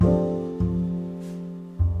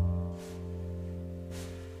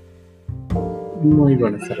Muy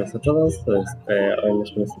buenas tardes a todos. Hoy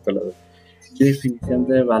les presento la definición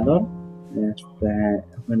de valor.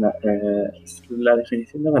 La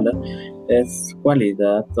definición de valor es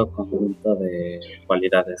cualidad o conjunto de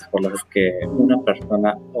cualidades por las que una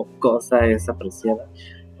persona o cosa es apreciada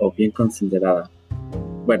o bien considerada.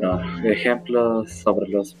 Bueno, ejemplos sobre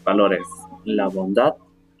los valores: la bondad,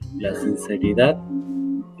 la sinceridad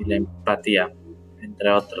y la empatía,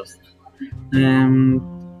 entre otros. Em,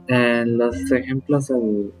 los ejemplos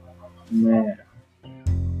me-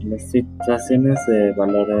 las situaciones de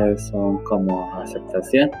valores son como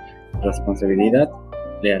aceptación, responsabilidad,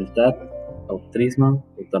 lealtad, altruismo,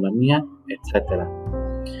 autonomía, etcétera.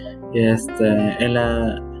 En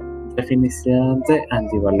la definición de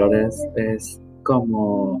antivalores es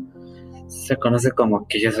como se conoce como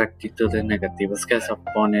aquellas actitudes negativas que se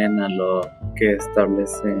oponen a lo que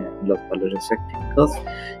establecen los valores éticos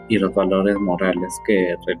y los valores morales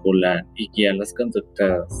que regulan y guían las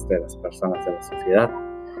conductas de las personas de la sociedad.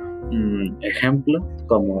 Ejemplo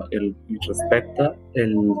como el irrespeto,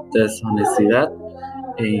 el deshonestidad,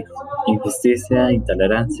 injusticia,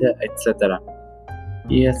 intolerancia, etcétera.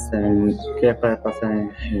 Y ¿qué puede pasar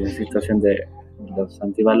en la situación de los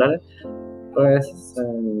antivalores? Pues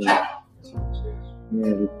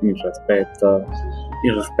irrespeto,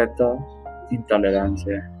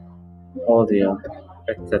 intolerancia, odio,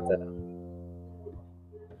 etcétera.